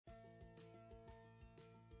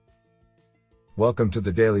Welcome to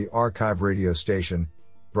the Daily Archive radio station,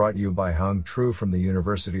 brought you by Hung Tru from the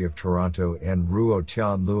University of Toronto and Ruo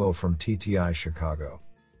Tian Luo from TTI Chicago.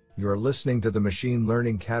 You are listening to the Machine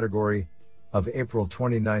Learning category of April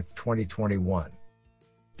 29, 2021.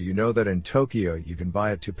 Do you know that in Tokyo you can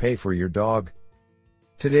buy a toupee for your dog?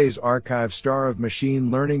 Today's archive star of machine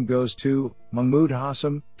learning goes to Mahmoud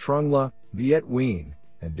Hassam, Trung Le, Viet Nguyen,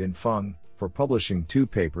 and Din Feng for publishing 2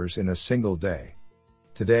 papers in a single day.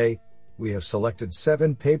 Today, we have selected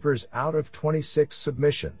 7 papers out of 26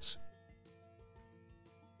 submissions.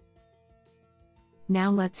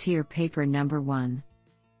 Now let's hear paper number 1.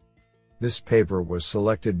 This paper was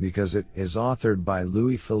selected because it is authored by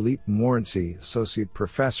Louis-Philippe Morency, Associate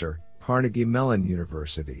Professor, Carnegie Mellon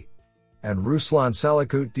University, and Ruslan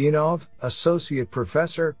Salakhutdinov, Associate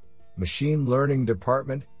Professor, Machine Learning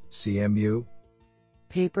Department, CMU.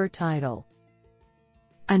 Paper title: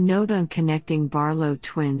 A Note on Connecting Barlow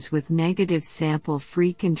Twins with Negative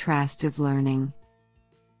Sample-Free Contrastive Learning.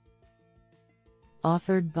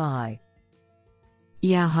 Authored by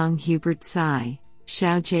Yahung Hubert Tsai,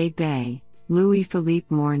 Xiaojie Bai, Louis-Philippe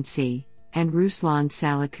Morency, and Ruslan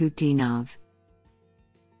Salakhutdinov.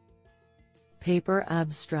 Paper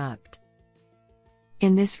abstract: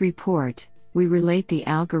 In this report, we relate the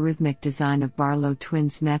algorithmic design of Barlow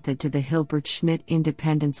twins method to the Hilbert-Schmidt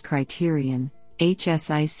independence criterion,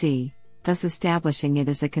 HSIC, thus establishing it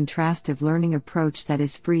as a contrastive learning approach that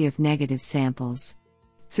is free of negative samples.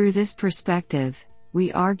 Through this perspective,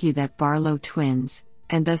 we argue that Barlow twins,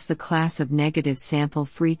 and thus the class of negative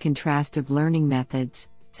sample-free contrastive learning methods,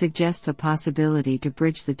 suggests a possibility to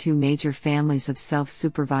bridge the 2 major families of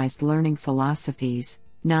self-supervised learning philosophies,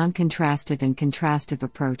 non-contrastive and contrastive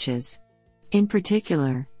approaches. In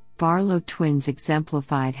particular, Barlow twins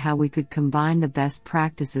exemplified how we could combine the best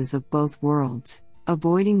practices of both worlds,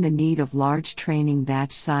 avoiding the need of large training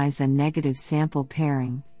batch size and negative sample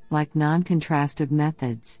pairing, like non-contrastive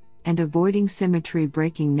methods, and avoiding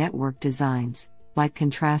symmetry-breaking network designs, like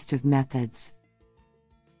contrastive methods.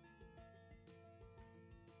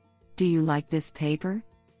 Do you like this paper?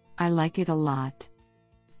 I like it a lot.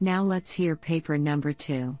 Now let's hear paper number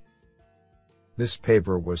 2. This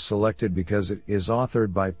paper was selected because it is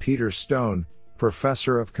authored by Peter Stone,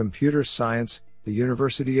 Professor of Computer Science, the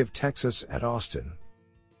University of Texas at Austin.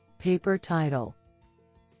 Paper title: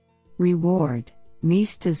 Reward,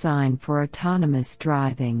 Mies Design for Autonomous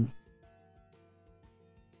Driving.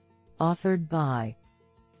 Authored by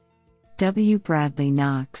W. Bradley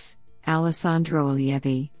Knox, Alessandro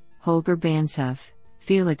Allievi, Holger Bansuff,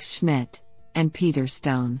 Felix Schmidt, and Peter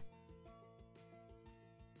Stone.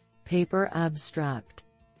 Paper abstract: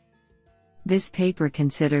 This paper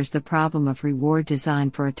considers the problem of reward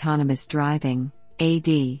design for autonomous driving, AD,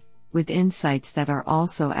 with insights that are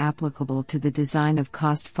also applicable to the design of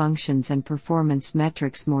cost functions and performance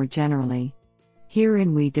metrics more generally.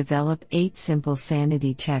 Herein we develop 8 simple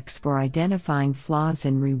sanity checks for identifying flaws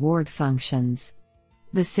in reward functions.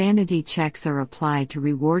 The sanity checks are applied to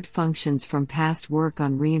reward functions from past work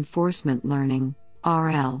on reinforcement learning,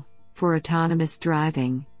 RL, for autonomous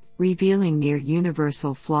driving, revealing near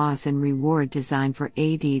universal flaws in reward design for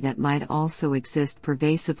AD that might also exist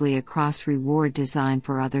pervasively across reward design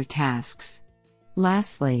for other tasks.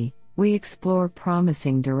 Lastly, we explore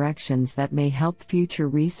promising directions that may help future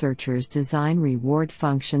researchers design reward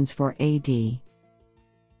functions for AD.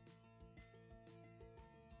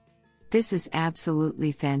 This is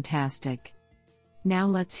absolutely fantastic. Now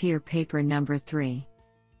let's hear paper number 3.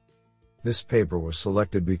 This paper was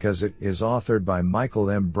selected because it is authored by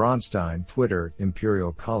Michael M. Bronstein, Twitter,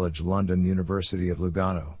 Imperial College London, University of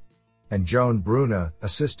Lugano, and Joan Bruna,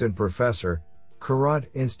 Assistant Professor, Kurant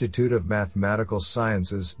Institute of Mathematical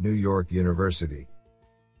Sciences, New York University.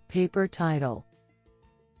 Paper title: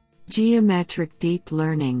 Geometric Deep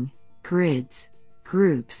Learning, Grids,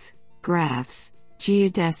 Groups, Graphs,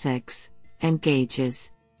 Geodesics, and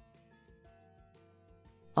Gauges.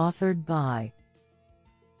 Authored by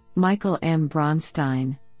Michael M.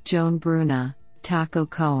 Bronstein, Joan Bruna, Taco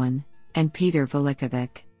Cohen, and Peter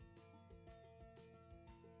Velikovic.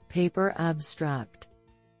 Paper abstract: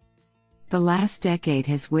 The last decade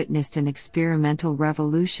has witnessed an experimental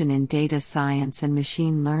revolution in data science and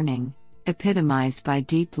machine learning, epitomized by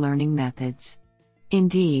deep learning methods.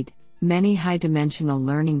 Indeed, many high-dimensional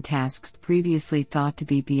learning tasks previously thought to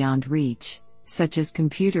be beyond reach, such as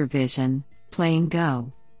computer vision, playing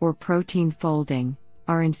Go, or protein folding,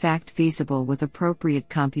 are in fact feasible with appropriate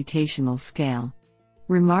computational scale.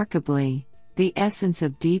 Remarkably, the essence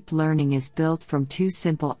of deep learning is built from 2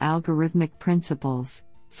 simple algorithmic principles.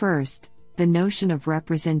 First, the notion of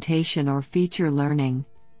representation or feature learning,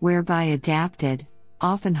 whereby adapted,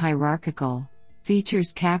 often hierarchical,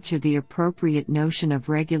 Features capture the appropriate notion of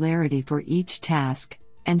regularity for each task,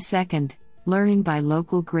 and second, learning by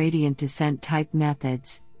local gradient descent type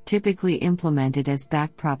methods, typically implemented as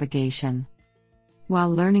backpropagation. While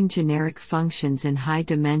learning generic functions in high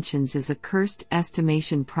dimensions is a cursed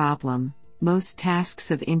estimation problem, most tasks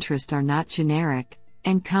of interest are not generic,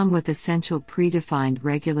 and come with essential predefined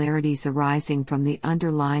regularities arising from the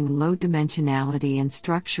underlying low dimensionality and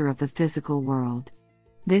structure of the physical world.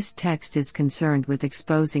 This text is concerned with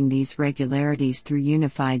exposing these regularities through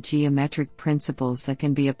unified geometric principles that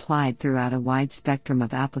can be applied throughout a wide spectrum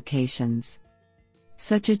of applications.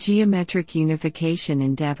 Such a geometric unification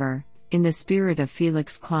endeavor, in the spirit of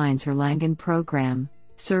Felix Klein's Erlangen program,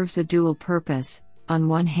 serves a dual purpose. On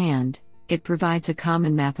one hand, it provides a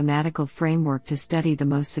common mathematical framework to study the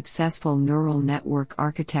most successful neural network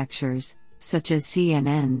architectures, such as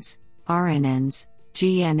CNNs, RNNs,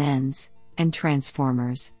 GNNs, and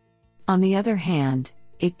transformers. On the other hand,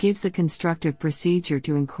 it gives a constructive procedure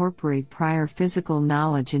to incorporate prior physical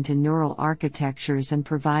knowledge into neural architectures and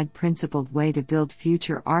provide principled way to build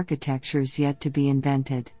future architectures yet to be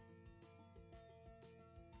invented.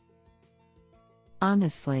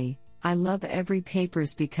 Honestly, I love every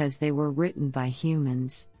papers because they were written by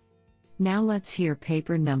humans. Now let's hear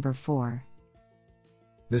paper number 4.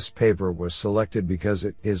 This paper was selected because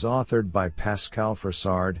it is authored by Pascal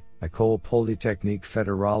Frossard, École Polytechnique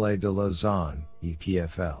Fédérale de Lausanne,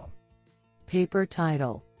 EPFL. Paper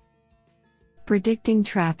title: Predicting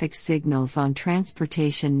Traffic Signals on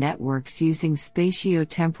Transportation Networks Using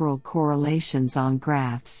Spatiotemporal Correlations on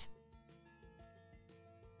Graphs.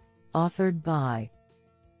 Authored by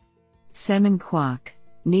Semen Kwok,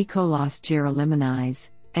 Nicolas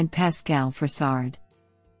Gerolimides, and Pascal Frossard.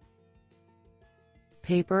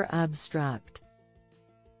 Paper abstract: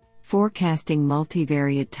 Forecasting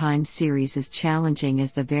multivariate time series is challenging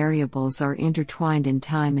as the variables are intertwined in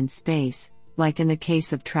time and space, like in the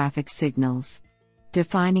case of traffic signals.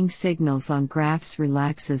 Defining signals on graphs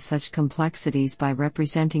relaxes such complexities by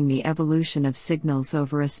representing the evolution of signals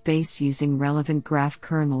over a space using relevant graph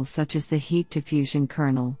kernels such as the heat diffusion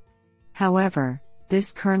kernel. However,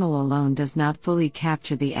 this kernel alone does not fully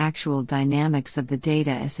capture the actual dynamics of the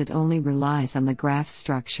data as it only relies on the graph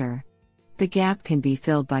structure. The gap can be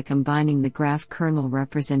filled by combining the graph kernel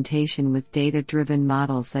representation with data-driven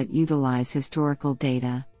models that utilize historical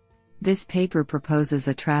data. This paper proposes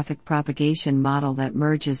a traffic propagation model that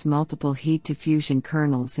merges multiple heat diffusion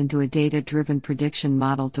kernels into a data-driven prediction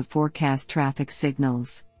model to forecast traffic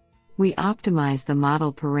signals. We optimize the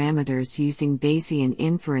model parameters using Bayesian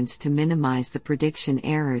inference to minimize the prediction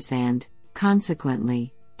errors and,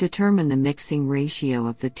 consequently, determine the mixing ratio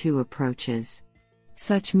of the two approaches.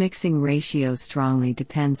 Such mixing ratio strongly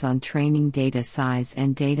depends on training data size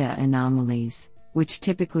and data anomalies, which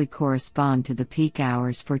typically correspond to the peak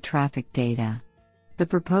hours for traffic data. The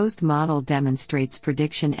proposed model demonstrates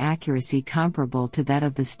prediction accuracy comparable to that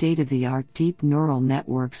of the state-of-the-art deep neural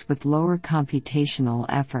networks with lower computational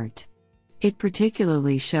effort. It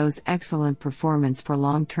particularly shows excellent performance for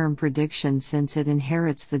long-term prediction since it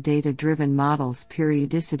inherits the data-driven model's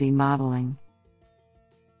periodicity modeling.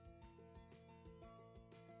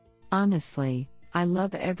 Honestly, I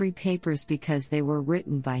love every papers because they were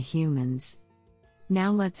written by humans. Now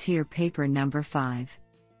let's hear paper number 5.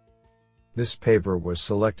 This paper was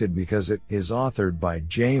selected because it is authored by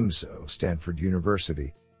James O. Stanford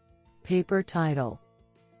University. Paper title: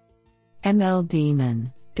 ML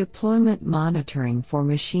Daemon, Deployment Monitoring for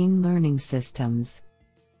Machine Learning Systems.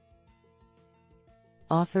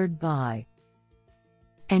 Authored by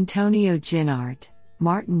Antonio Ginart,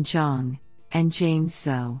 Martin Zhang, and James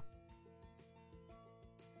So.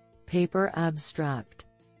 Paper abstract: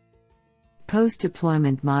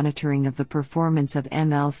 Post-deployment monitoring of the performance of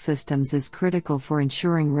ML systems is critical for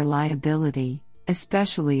ensuring reliability,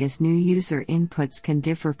 especially as new user inputs can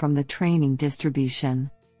differ from the training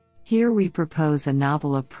distribution. Here we propose a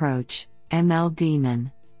novel approach, ML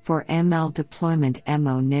Daemon, for ML deployment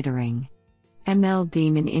monitoring. ML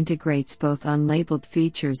Daemon integrates both unlabeled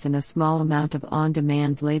features and a small amount of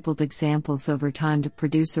on-demand labeled examples over time to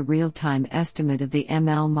produce a real-time estimate of the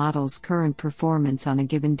ML model's current performance on a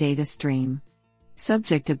given data stream.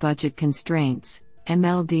 Subject to budget constraints,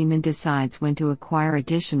 ML Daemon decides when to acquire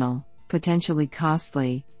additional, potentially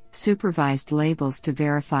costly, supervised labels to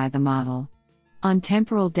verify the model. On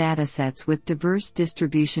temporal datasets with diverse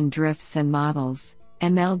distribution drifts and models,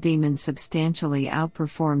 ML Daemon substantially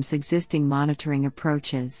outperforms existing monitoring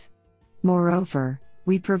approaches. Moreover,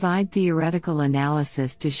 We provide theoretical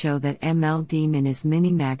analysis to show that MLD-min is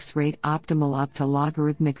minimax rate optimal up to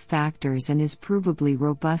logarithmic factors and is provably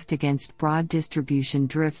robust against broad distribution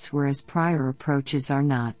drifts, whereas prior approaches are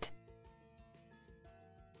not.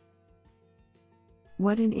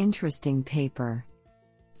 What an interesting paper.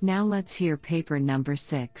 Now let's hear paper number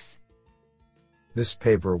 6. This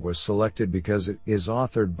paper was selected because it is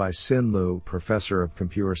authored by Sin Liu, Professor of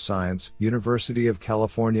Computer Science, University of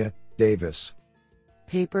California, Davis.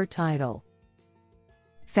 Paper title: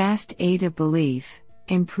 Fast Ada Belief,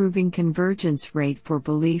 Improving Convergence Rate for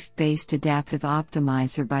Belief-Based Adaptive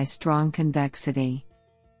Optimizer by Strong Convexity.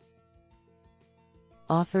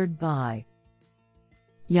 Authored by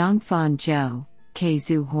Yangfan Zhou,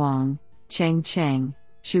 Keizu Huang, Cheng Cheng,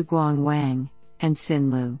 Shuguang Wang, and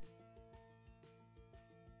Sin Liu.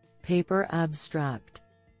 Paper abstract: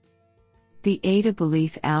 The Ada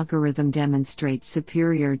belief algorithm demonstrates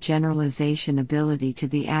superior generalization ability to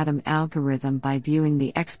the Adam algorithm by viewing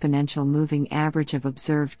the exponential moving average of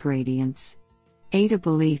observed gradients. Ada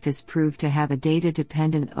belief is proved to have a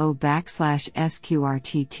data-dependent O/SQRTT,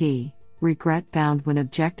 regret bound when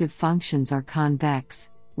objective functions are convex,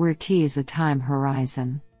 where T is a time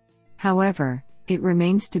horizon. However, it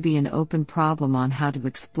remains to be an open problem on how to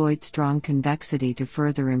exploit strong convexity to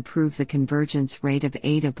further improve the convergence rate of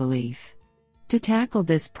Ada belief. To tackle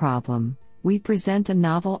this problem, we present a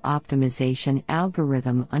novel optimization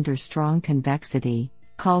algorithm under strong convexity,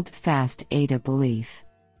 called Fast Ada Belief.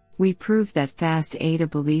 We prove that Fast Ada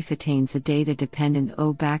Belief attains a data-dependent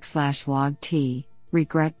O/log T,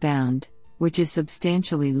 regret bound, which is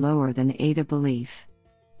substantially lower than Ada Belief.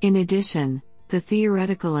 In addition, the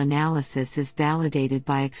theoretical analysis is validated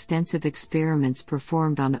by extensive experiments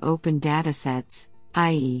performed on open datasets,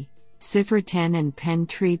 i.e., CIFAR-10 and Penn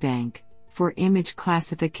Treebank, for image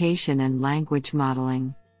classification and language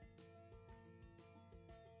modeling.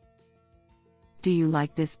 Do you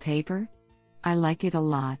like this paper? I like it a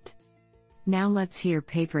lot. Now let's hear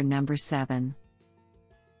paper number 7.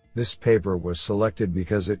 This paper was selected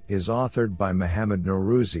because it is authored by Mohammad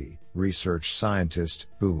Norouzi, research scientist,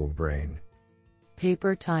 Google Brain.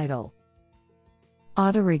 Paper title: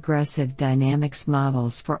 Autoregressive Dynamics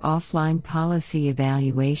Models for Offline Policy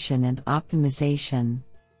Evaluation and Optimization.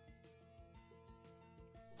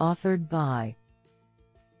 Authored by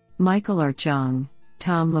Michael Archung,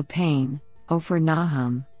 Tom Lepane, Ofer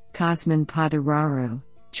Nahum, Cosmin Paduraru,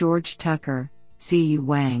 George Tucker, Ziyu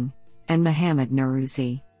Wang, and Mohammad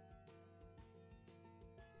Norouzi.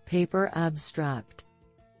 Paper abstract: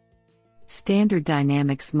 Standard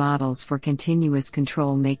dynamics models for continuous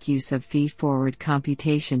control make use of feed-forward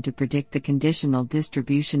computation to predict the conditional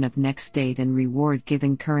distribution of next state and reward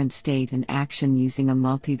given current state and action using a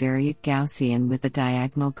multivariate Gaussian with a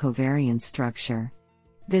diagonal covariance structure.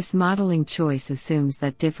 This modeling choice assumes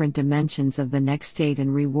that different dimensions of the next state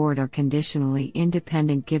and reward are conditionally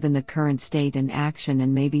independent given the current state and action,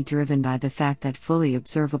 and may be driven by the fact that fully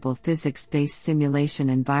observable physics-based simulation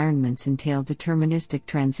environments entail deterministic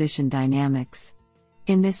transition dynamics.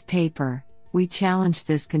 In this paper, we challenge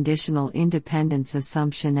this conditional independence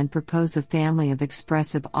assumption and propose a family of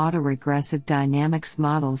expressive autoregressive dynamics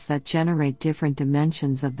models that generate different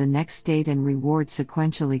dimensions of the next state and reward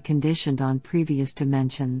sequentially conditioned on previous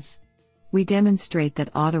dimensions. We demonstrate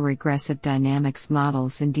that autoregressive dynamics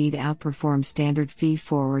models indeed outperform standard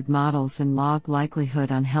feed-forward models in log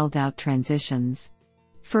likelihood on held-out transitions.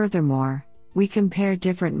 Furthermore, we compare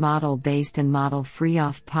different model-based and model-free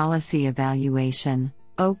off-policy evaluation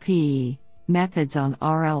 (OPE) methods on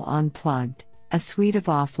RL Unplugged, a suite of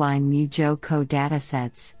offline MuJo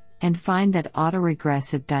datasets, and find that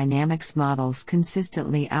autoregressive dynamics models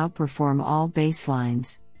consistently outperform all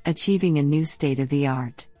baselines, achieving a new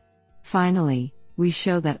state-of-the-art. Finally, we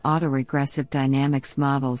show that autoregressive dynamics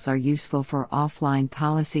models are useful for offline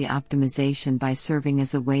policy optimization by serving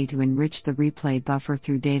as a way to enrich the replay buffer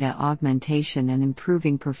through data augmentation and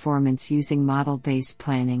improving performance using model-based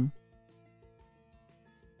planning.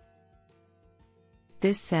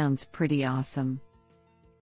 This sounds pretty awesome.